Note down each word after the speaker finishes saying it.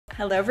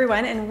Hello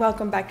everyone and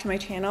welcome back to my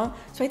channel.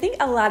 So I think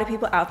a lot of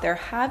people out there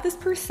have this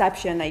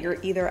perception that you're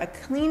either a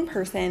clean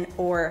person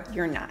or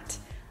you're not.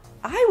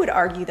 I would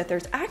argue that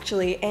there's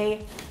actually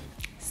a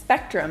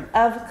spectrum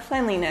of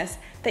cleanliness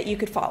that you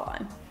could fall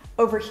on.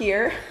 Over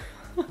here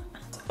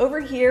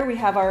we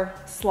have our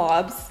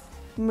slobs,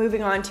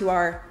 moving on to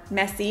our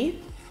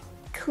messy,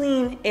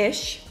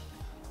 clean-ish.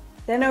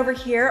 Then over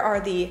here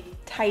are the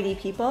tidy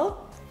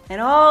people,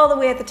 and all the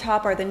way at the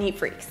top are the neat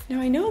freaks.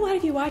 Now I know a lot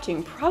of you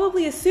watching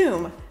probably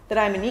assume that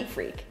I'm a neat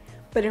freak,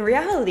 but in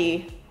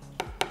reality,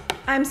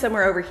 I'm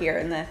somewhere over here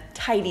in the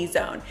tidy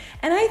zone.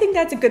 And I think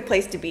that's a good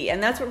place to be,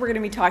 and that's what we're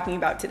gonna be talking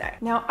about today.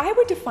 Now, I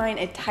would define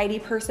a tidy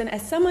person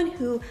as someone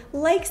who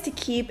likes to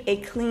keep a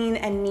clean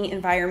and neat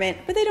environment,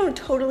 but they don't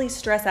totally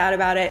stress out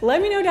about it.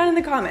 Let me know down in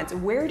the comments,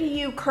 where do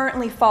you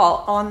currently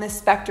fall on this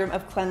spectrum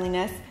of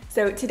cleanliness?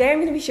 So today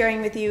I'm gonna be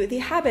sharing with you the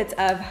habits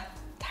of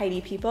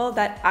tidy people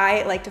that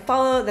I like to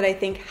follow, that I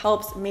think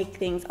helps make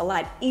things a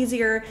lot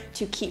easier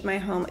to keep my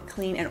home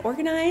clean and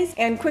organized.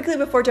 And quickly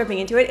before jumping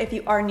into it, if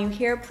you are new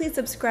here, please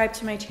subscribe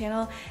to my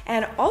channel,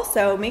 and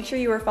also make sure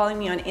you are following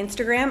me on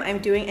Instagram. I'm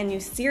doing a new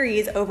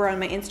series over on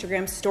my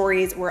Instagram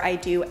stories where I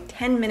do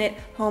 10-minute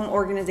home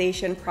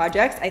organization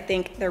projects. I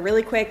think they're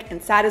really quick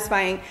and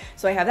satisfying,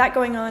 so I have that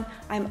going on.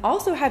 I'm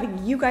also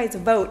having you guys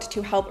vote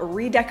to help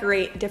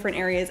redecorate different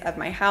areas of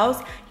my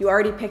house. You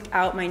already picked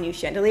out my new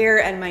chandelier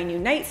and my new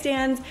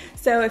nightstand.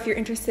 So if you're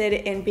interested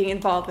in being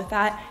involved with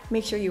that,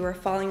 make sure you are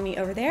following me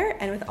over there.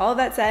 And with all of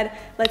that said,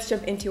 let's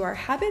jump into our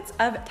habits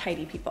of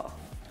tidy people.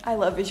 I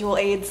love visual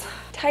aids.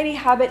 Tidy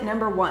habit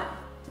number 1.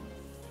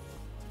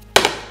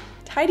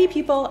 Tidy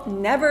people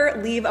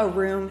never leave a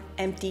room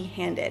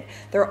empty-handed.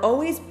 They're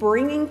always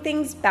bringing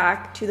things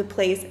back to the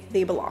place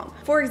they belong.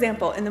 For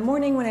example, in the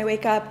morning when I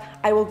wake up,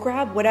 I will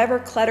grab whatever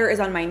clutter is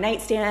on my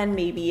nightstand,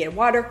 maybe a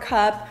water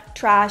cup,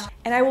 trash,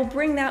 and I will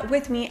bring that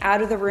with me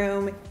out of the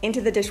room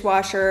into the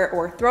dishwasher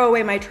or throw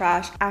away my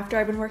trash. After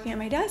I've been working at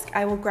my desk,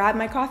 I will grab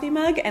my coffee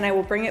mug and I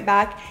will bring it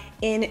back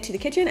into the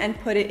kitchen and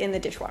put it in the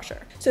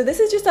dishwasher. So this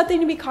is just something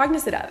to be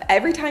cognizant of.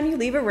 Every time you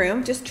leave a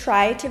room, just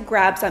try to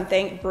grab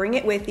something, bring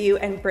it with you,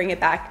 and bring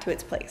it back to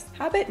its place.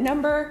 Habit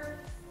number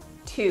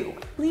 2,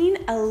 clean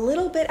a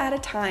little bit at a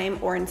time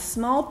or in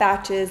small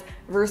batches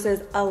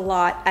versus a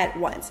lot at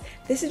once.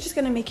 This is just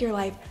gonna make your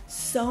life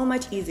so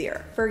much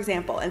easier. For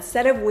example,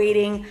 instead of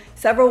waiting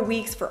several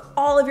weeks for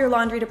all of your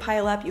laundry to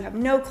pile up, you have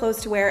no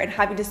clothes to wear, and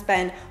having to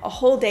spend a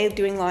whole day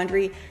doing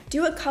laundry,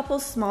 do a couple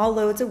small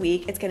loads a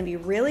week. It's gonna be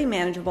really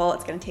manageable.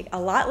 It's gonna take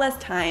a lot less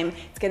time.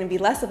 It's gonna be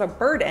less of a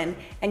burden,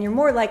 and you're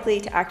more likely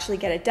to actually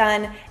get it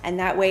done, and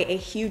that way a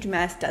huge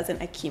mess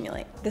doesn't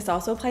accumulate. This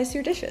also applies to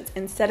your dishes.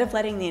 Instead of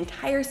letting the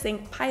entire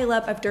sink pile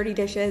up of dirty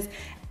dishes,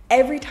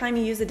 every time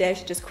you use a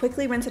dish, just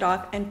quickly rinse it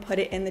off and put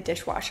it in the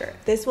dishwasher.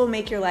 This will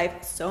make your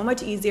life so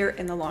much easier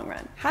in the long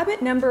run.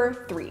 Habit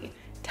number 3.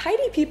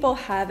 Tidy people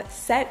have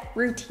set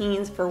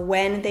routines for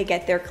when they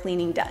get their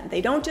cleaning done.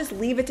 They don't just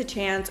leave it to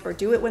chance or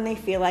do it when they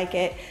feel like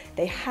it.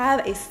 They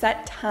have a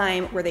set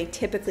time where they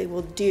typically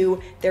will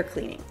do their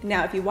cleaning.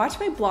 Now, if you watch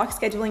my block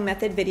scheduling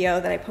method video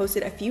that I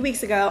posted a few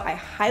weeks ago, I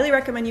highly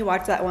recommend you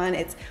watch that one.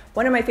 It's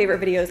one of my favorite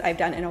videos I've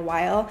done in a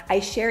while. I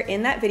share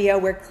in that video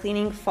where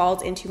cleaning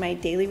falls into my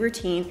daily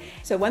routine.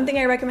 So one thing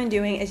I recommend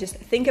doing is just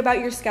think about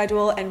your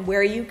schedule and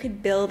where you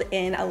could build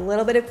in a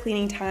little bit of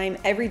cleaning time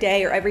every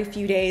day or every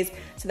few days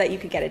so that you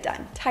could get it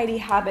done. Tidy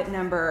habit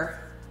number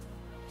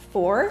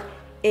 4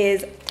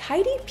 is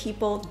tidy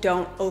people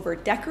don't over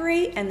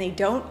decorate and they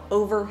don't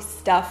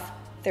overstuff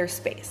their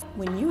space.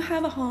 When you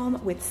have a home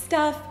with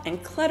stuff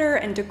and clutter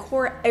and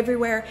decor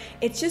everywhere,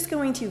 it's just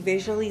going to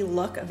visually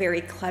look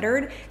very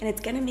cluttered, and it's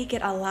gonna make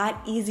it a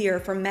lot easier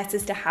for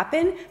messes to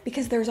happen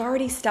because there's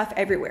already stuff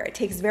everywhere. It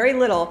takes very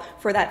little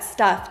for that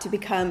stuff to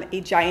become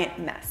a giant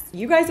mess.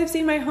 You guys have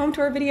seen my home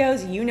tour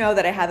videos. You know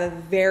that I have a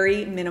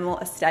very minimal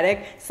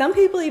aesthetic. Some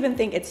people even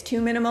think it's too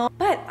minimal,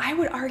 but I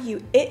would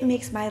argue it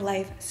makes my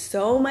life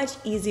so much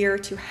easier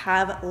to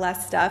have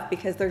less stuff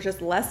because there's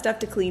just less stuff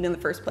to clean in the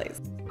first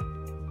place.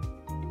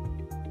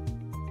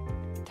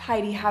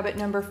 Tidy habit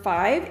number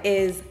 5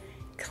 is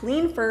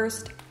clean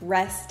first,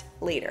 rest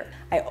later.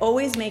 I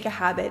always make a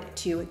habit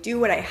to do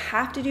what I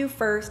have to do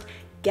first,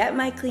 get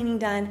my cleaning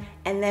done,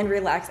 and then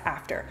relax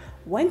after.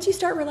 Once you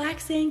start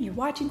relaxing, you're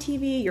watching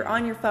TV, you're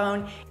on your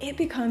phone, it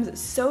becomes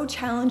so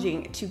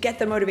challenging to get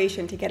the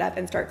motivation to get up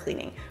and start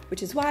cleaning,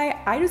 which is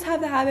why I just have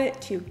the habit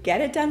to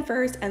get it done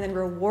first and then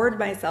reward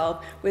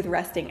myself with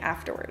resting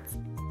afterwards.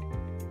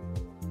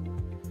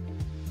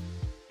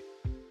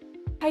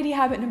 Tidy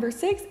habit number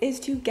 6 is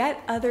to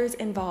get others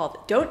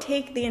involved. Don't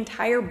take the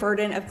entire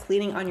burden of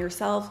cleaning on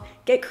yourself.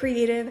 Get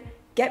creative,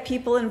 get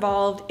people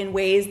involved in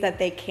ways that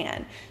they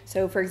can.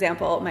 So for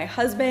example, my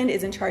husband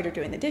is in charge of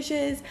doing the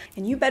dishes,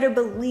 and you better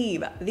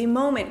believe the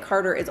moment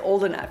Carter is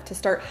old enough to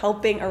start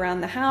helping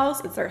around the house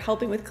and start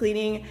helping with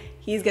cleaning,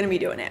 he's gonna be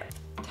doing it.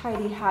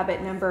 Tidy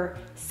habit number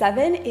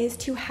 7 is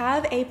to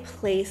have a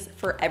place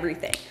for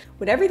everything.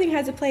 When everything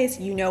has a place,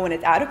 you know when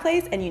it's out of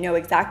place and you know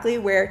exactly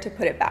where to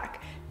put it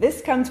back. This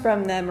comes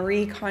from the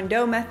Marie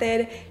Kondo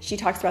method. She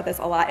talks about this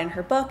a lot in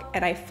her book,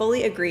 and I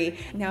fully agree.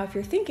 Now, if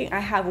you're thinking I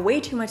have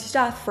way too much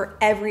stuff for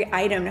every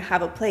item to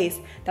have a place,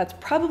 that's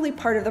probably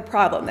part of the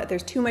problem, that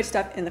there's too much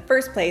stuff in the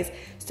first place.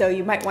 So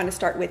you might want to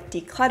start with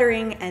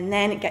decluttering and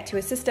then get to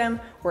a system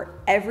where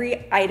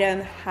every item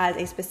has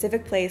a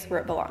specific place where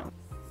it belongs.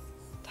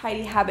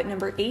 Tidy habit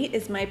number 8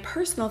 is my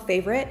personal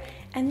favorite,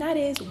 and that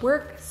is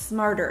work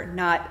smarter,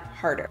 not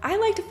harder. I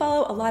like to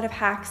follow a lot of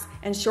hacks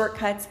and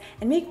shortcuts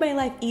and make my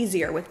life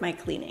easier with my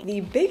cleaning.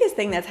 The biggest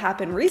thing that's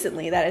happened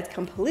recently that has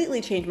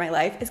completely changed my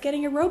life is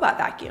getting a robot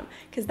vacuum,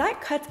 because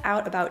that cuts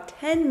out about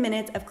 10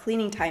 minutes of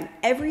cleaning time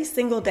every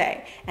single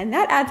day, and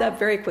that adds up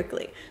very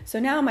quickly. So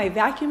now my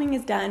vacuuming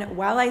is done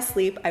while I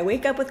sleep. I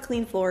wake up with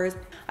clean floors.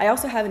 I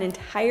also have an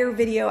entire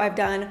video I've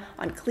done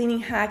on cleaning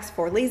hacks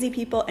for lazy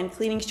people and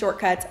cleaning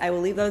shortcuts. I will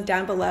leave those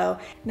down below.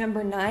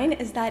 Number 9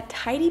 is that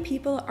tidy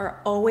people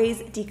are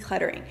always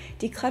decluttering.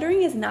 Decluttering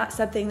is not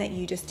something that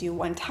you just do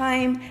one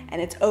time and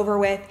it's over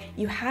with.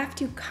 You have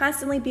to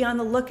constantly be on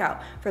the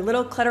lookout for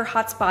little clutter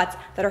hotspots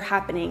that are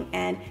happening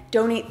and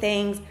donate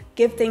things,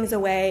 give things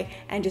away,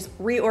 and just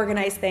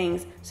reorganize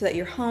things so that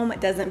your home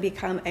doesn't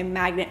become a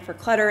magnet for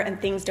clutter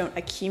and things don't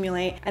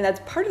accumulate. And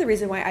that's part of the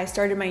reason why I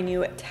started my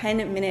new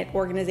 10-minute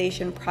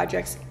organization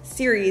projects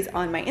series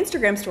on my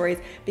Instagram stories,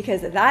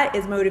 because that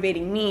is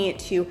motivating me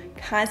to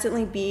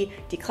constantly be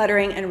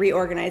decluttering and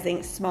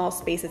reorganizing small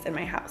spaces in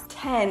my house.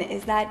 10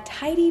 is that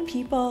tidy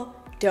people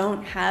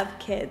don't have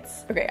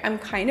kids. Okay, I'm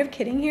kind of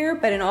kidding here,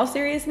 but in all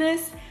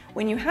seriousness,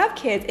 when you have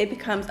kids, it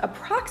becomes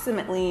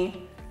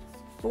approximately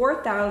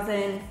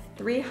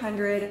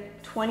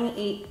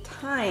 4,328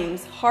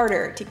 times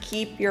harder to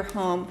keep your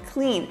home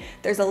clean.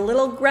 There's a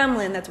little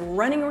gremlin that's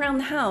running around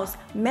the house,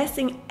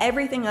 messing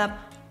everything up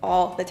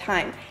all the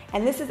time.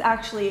 And this is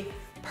actually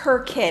per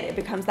kid, it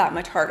becomes that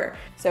much harder.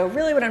 So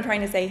really what I'm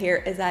trying to say here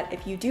is that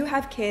if you do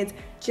have kids,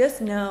 just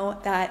know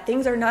that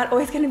things are not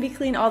always going to be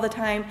clean all the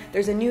time.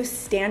 There's a new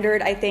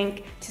standard, I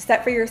think, to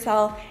set for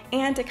yourself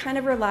and to kind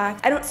of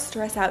relax. I don't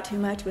stress out too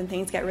much when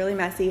things get really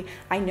messy.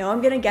 I know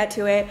I'm going to get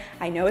to it.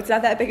 I know it's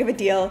not that big of a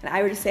deal. And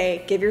I would just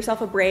say, give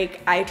yourself a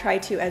break. I try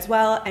to as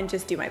well, and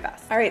just do my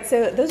best. All right,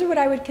 so those are what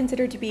I would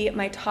consider to be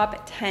my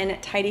top 10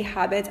 tidy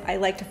habits I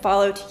like to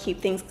follow to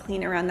keep things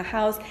clean around the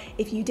house.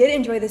 If you did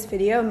enjoy this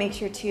video, make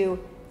sure to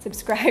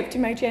subscribe to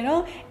my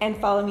channel and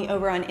follow me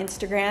over on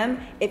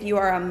Instagram. If you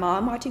are a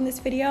mom watching this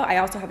video, I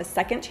also have a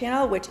second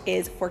channel, which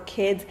is for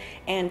kids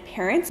and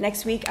parents.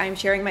 Next week, I'm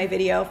sharing my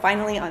video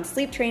finally on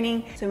sleep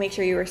training, so make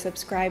sure you are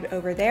subscribed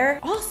over there.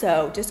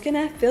 Also, just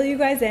gonna fill you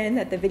guys in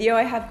that the video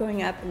I have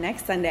going up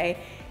next Sunday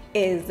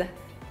is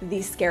the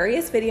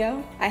scariest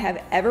video I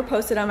have ever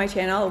posted on my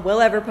channel,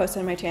 will ever post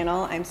on my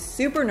channel. I'm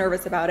super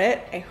nervous about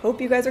it. I hope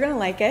you guys are gonna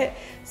like it.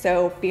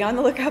 So be on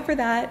the lookout for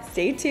that,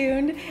 stay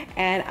tuned,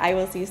 and I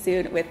will see you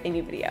soon with a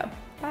new video.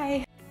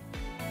 Bye.